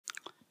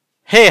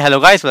Hey, hello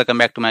guys, welcome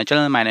back to my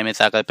channel. My name is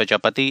Sagar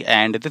Prajapati,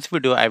 and in this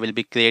video I will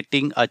be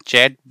creating a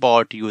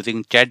chatbot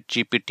using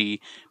ChatGPT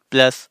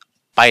plus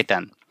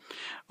Python.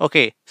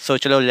 Okay, so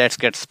chalo, let's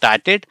get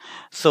started.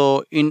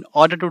 So in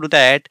order to do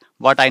that,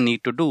 what I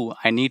need to do,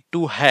 I need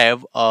to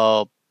have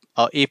a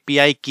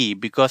API key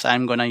because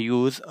I'm gonna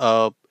use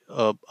a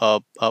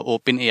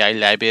OpenAI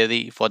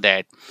library for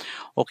that.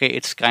 Okay,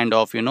 it's kind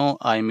of,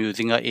 I'm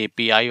using a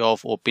API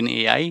of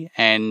OpenAI,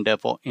 and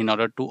in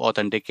order to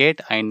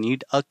authenticate I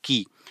need a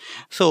key.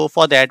 So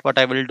for that, what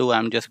I will do,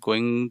 I'm just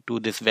going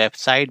to this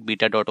website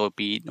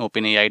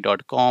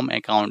beta.openai.com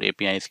account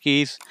APIs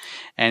keys,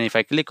 and if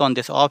I click on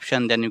this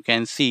option, then you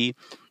can see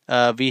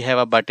we have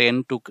a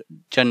button to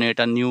generate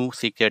a new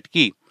secret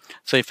key.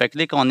 So if I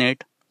click on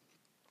it,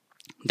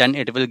 then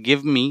it will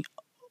give me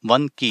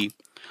one key.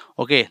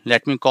 Okay,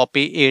 let me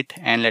copy it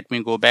and let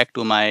me go back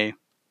to my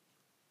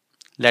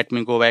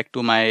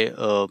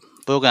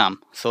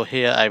program. So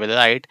here I will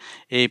write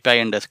API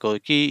underscore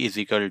key is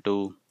equal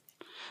to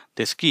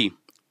this key.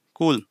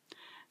 Cool.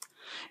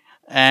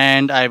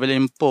 And I will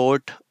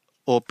import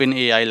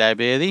OpenAI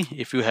library.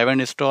 If you haven't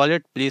installed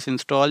it, please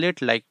install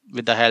it, like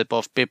with the help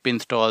of pip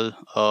install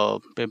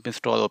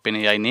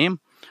OpenAI name.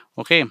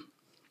 Okay,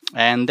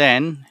 and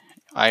then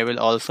I will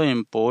also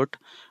import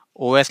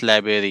OS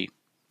library.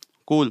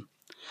 Cool.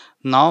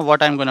 Now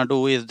what I'm gonna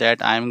do is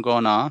that I'm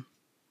gonna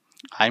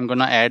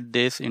add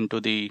this into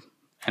the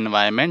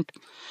environment.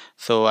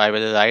 So I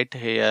will write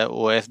here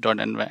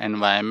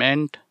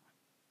os.environment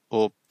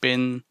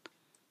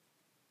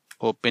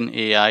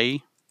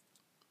OpenAI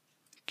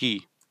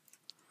key,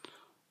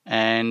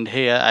 and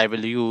here I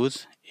will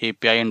use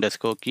API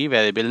underscore key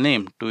variable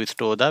name to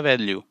store the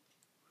value.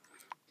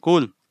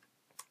 Cool.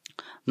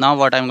 Now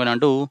what I'm gonna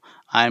do,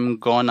 I'm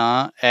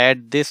gonna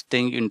add this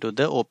thing into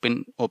the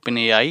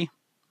OpenAI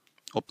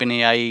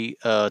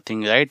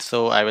thing, right?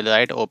 So I will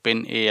write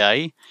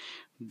OpenAI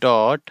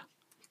dot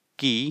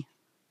key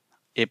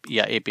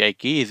API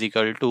key is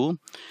equal to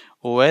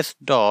os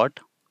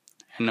dot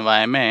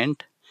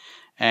environment,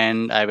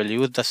 and I will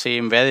use the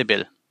same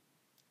variable.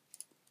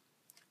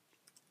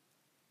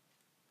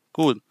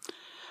 Cool.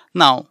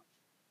 Now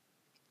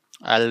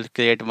I'll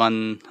create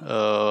one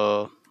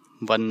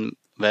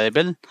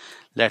variable.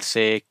 Let's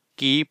say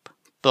keep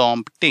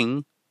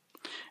prompting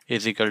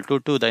is equal to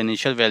 2. The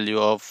initial value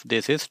of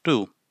this is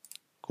 2.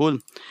 Cool.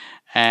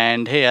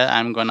 And here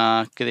I'm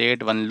gonna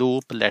create one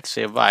loop. Let's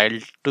say while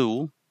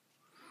 2,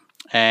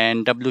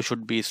 and W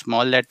should be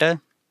small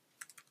letter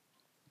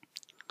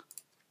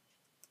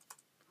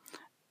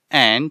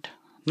and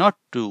not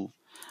 2.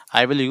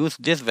 I will use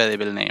this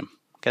variable name.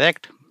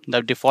 Correct.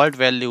 The default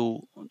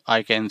value,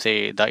 I can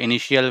say the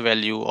initial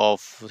value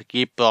of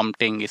keep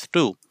prompting is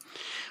 2.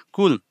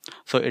 Cool.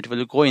 So it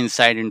will go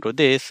inside into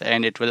this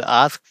and it will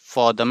ask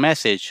for the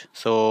message.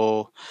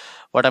 So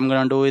what I'm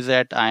gonna do is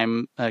that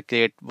I'm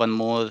create one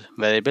more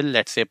variable.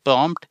 Let's say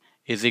prompt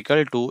is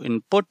equal to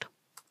input,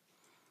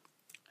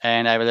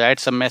 and I will write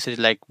some message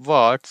like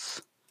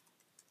what's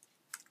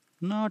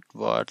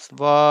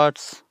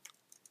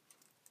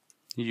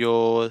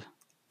your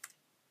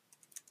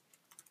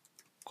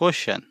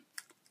question,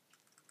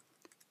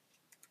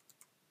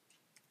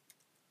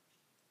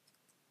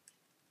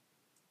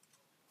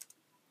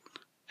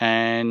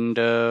 and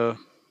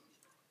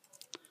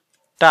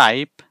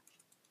type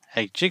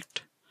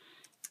exit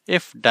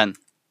if done.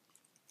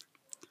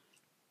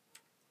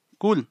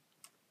 Cool.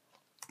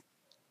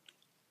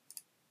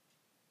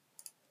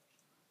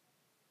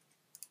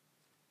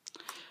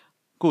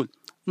 Cool.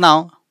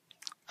 Now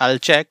I'll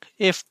check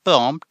if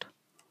prompt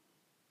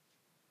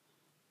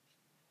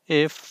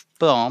is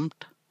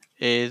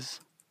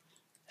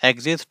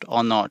exist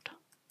or not.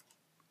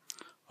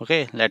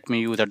 Okay, let me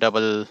use a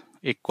double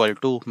equal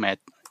to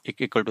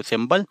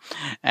symbol,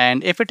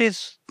 and if it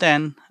is,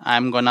 then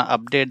I'm gonna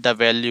update the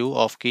value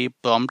of keep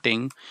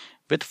prompting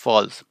with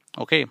false.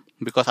 Okay,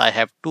 because I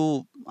have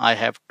to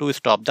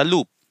stop the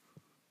loop.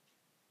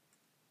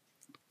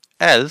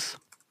 Else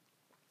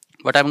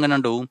what I'm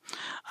gonna do,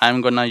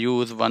 I'm gonna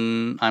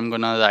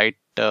write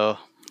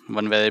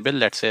one variable.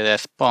 Let's say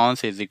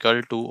response is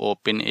equal to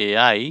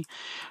OpenAI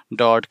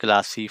dot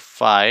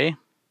classify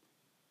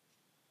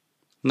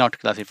not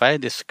classify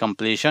this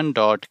completion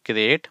dot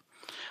create.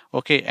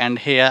 Okay, and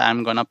here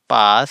I'm gonna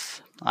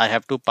pass, I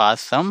have to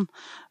pass some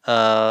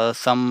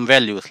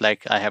values,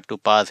 like I have to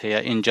pass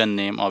here engine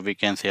name, or we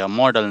can say a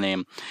model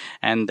name,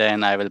 and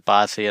then I will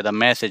pass here the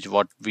message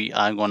what we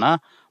are gonna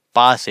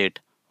pass it.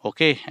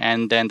 Okay,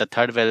 and then the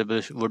third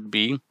variable would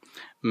be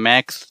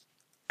max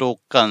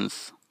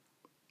tokens.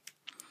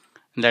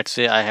 Let's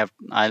say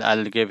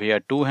I'll give here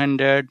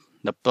 200.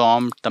 The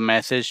prompt, the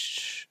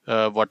message,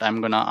 what I'm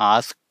gonna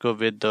ask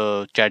with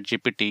the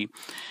ChatGPT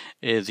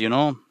is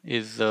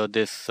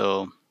this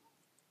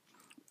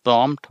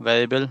prompt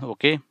variable.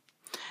 Okay,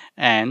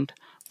 and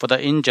for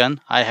the engine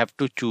I have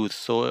to choose.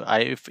 So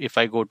if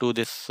I go to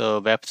this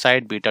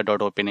website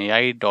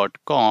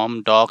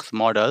beta.openai.com docs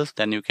models,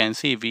 then you can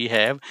see we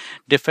have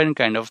different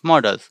kind of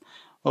models.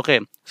 Okay,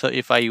 so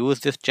if I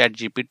use this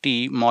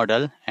ChatGPT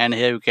model, and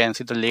here you can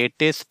see the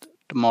latest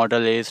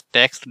model is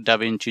Text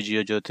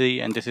DaVinci 003,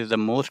 and this is the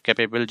most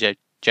capable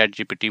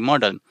ChatGPT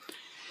model.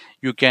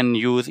 You can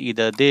use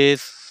either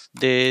this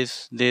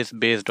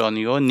based on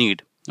your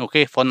need.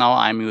 Okay, for now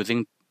I'm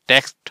using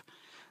Text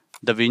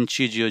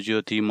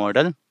DaVinci 003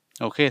 model.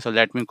 Okay, so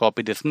let me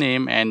copy this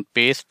name and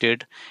paste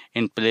it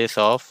in place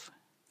of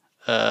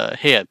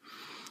here.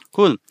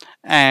 Cool.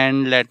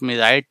 And let me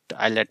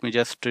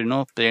just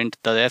print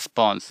the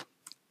response.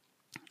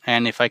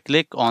 And if I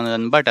click on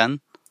run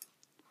button,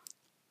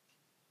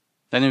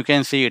 then you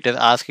can see it is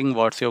asking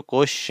what's your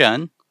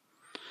question,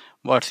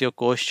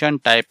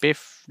 type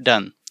if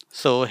done.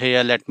 So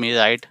here let me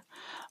write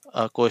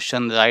a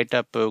question, write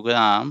a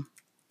program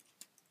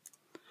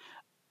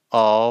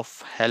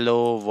of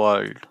hello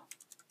world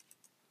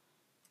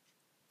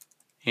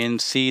in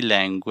C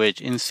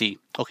language, in C.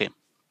 Okay.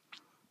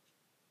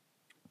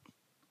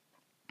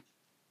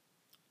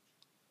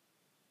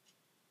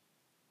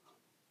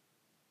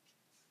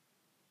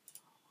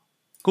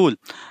 Cool.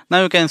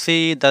 Now you can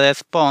see the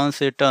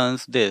response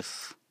returns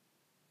this.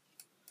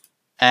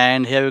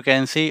 And here you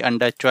can see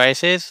under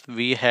choices,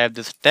 we have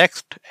this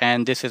text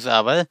and this is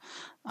our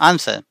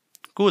answer.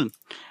 Cool.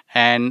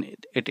 And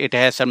it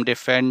has some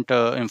different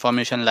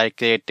information like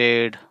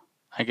created.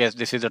 I guess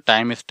this is a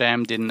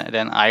timestamp,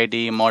 then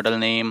ID, model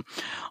name,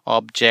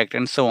 object,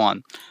 and so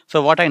on.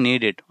 So what I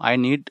needed, I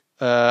need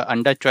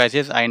under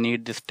choices, I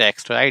need this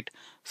text, right?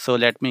 So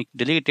let me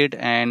delete it,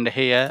 and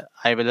here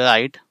I will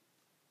write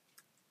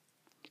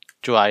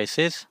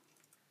choices,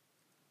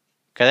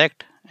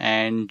 correct,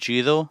 and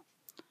 0,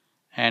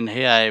 and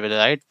here I will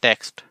write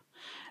text,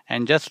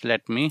 and just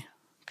let me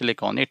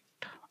click on it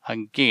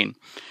again.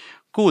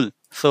 Cool.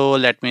 So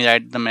let me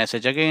write the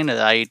message again,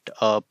 write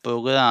a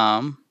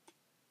program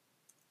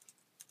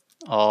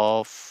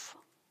of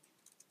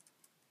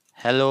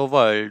hello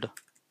world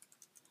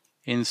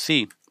in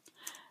C,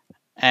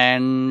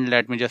 and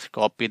let me just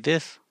copy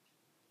this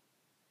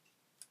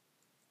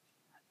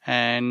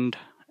and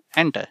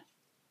enter.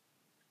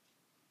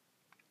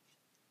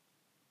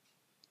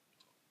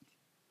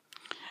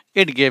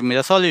 It gave me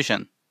the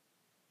solution.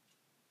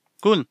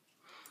 Cool.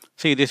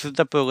 See, this is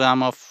the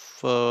program of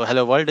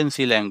hello world in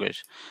C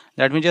language.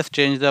 Let me just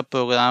change the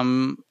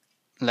program,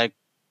 like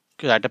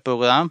write a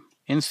program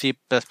in C++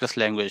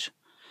 language.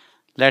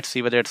 Let's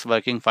see whether it's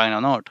working fine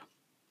or not.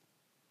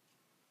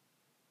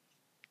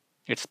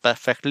 It's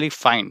perfectly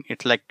fine.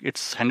 It's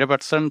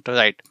 100%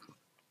 right.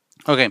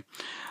 Okay.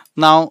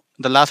 Now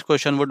the last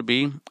question would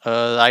be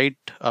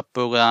write a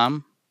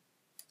program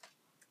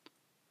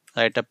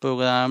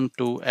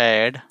to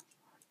add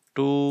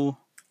two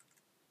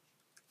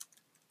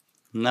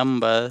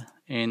number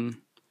in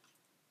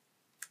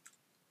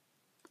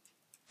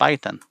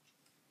Python.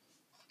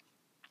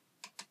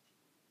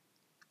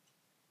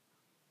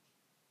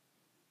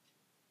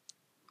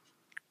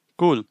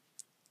 Cool.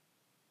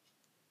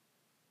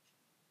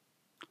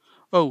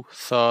 Oh,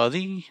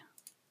 sorry.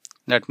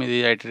 Let me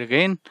rewrite it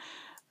again.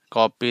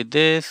 Copy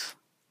this,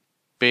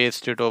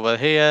 paste it over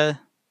here.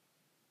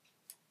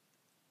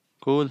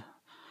 Cool.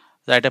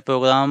 Write a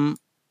program.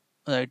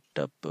 Let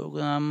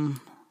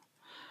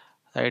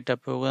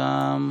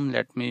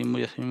me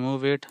just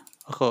remove it.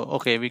 Oh,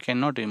 okay, we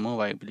cannot remove,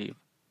 I believe.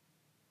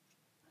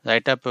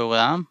 Write a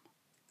program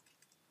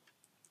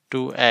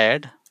to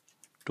add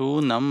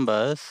two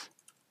numbers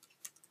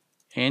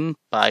in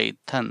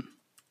Python.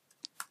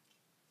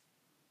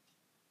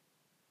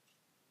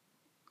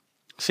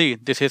 See,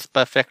 this is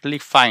perfectly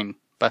fine,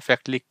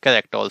 perfectly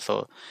correct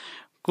also.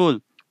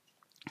 Cool.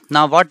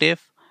 Now what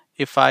if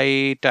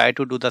I try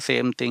to do the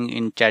same thing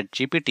in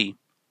ChatGPT?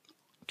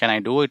 Can I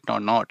do it or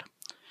not?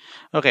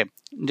 Okay,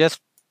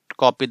 just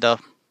copy the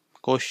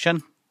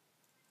question.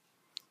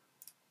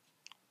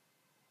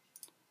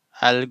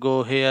 I'll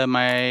go here,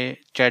 my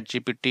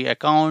ChatGPT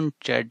account,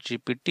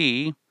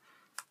 ChatGPT.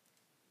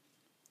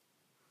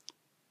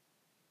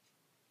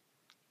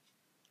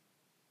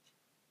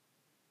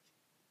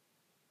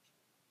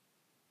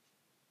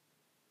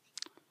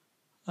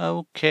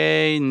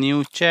 Okay,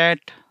 new chat.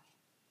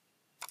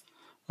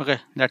 Okay,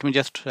 let me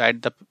just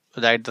write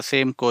the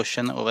same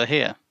question over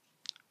here.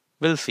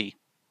 We'll see.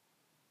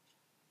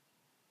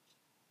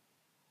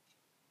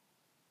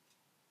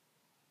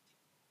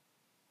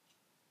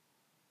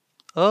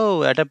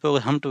 Oh, add a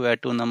program to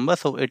add two numbers.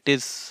 So it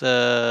is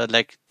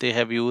like they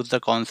have used the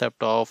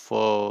concept of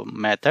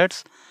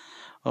methods.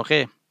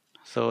 Okay,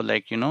 so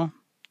this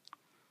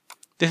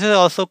is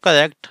also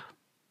correct,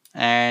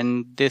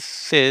 and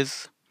this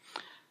is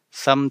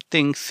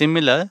something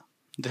similar.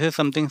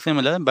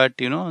 But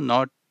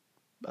not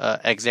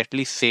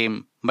exactly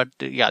same. But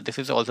yeah, this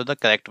is also the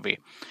correct way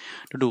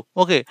to do.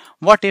 Okay,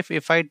 what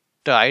if I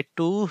try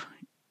to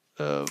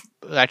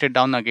write it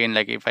down again,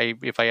 like if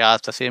I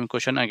ask the same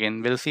question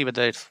again, we'll see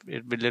whether it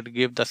will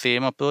give the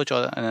same approach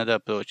or another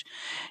approach.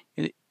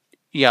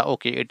 Yeah,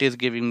 okay, it is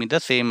giving me the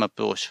same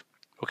approach.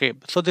 Okay,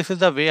 so this is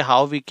the way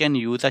how we can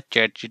use a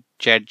chat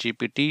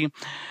GPT,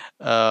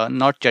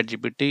 not chat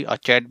GPT, a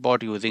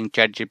chatbot using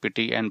chat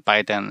GPT and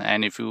Python.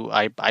 And if you,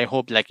 I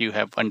hope like you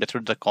have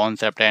understood the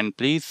concept, and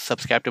please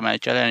subscribe to my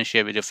channel and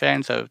share with your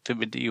friends,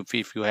 with you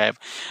if you have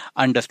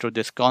understood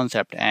this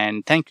concept.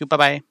 And thank you. Bye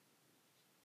bye.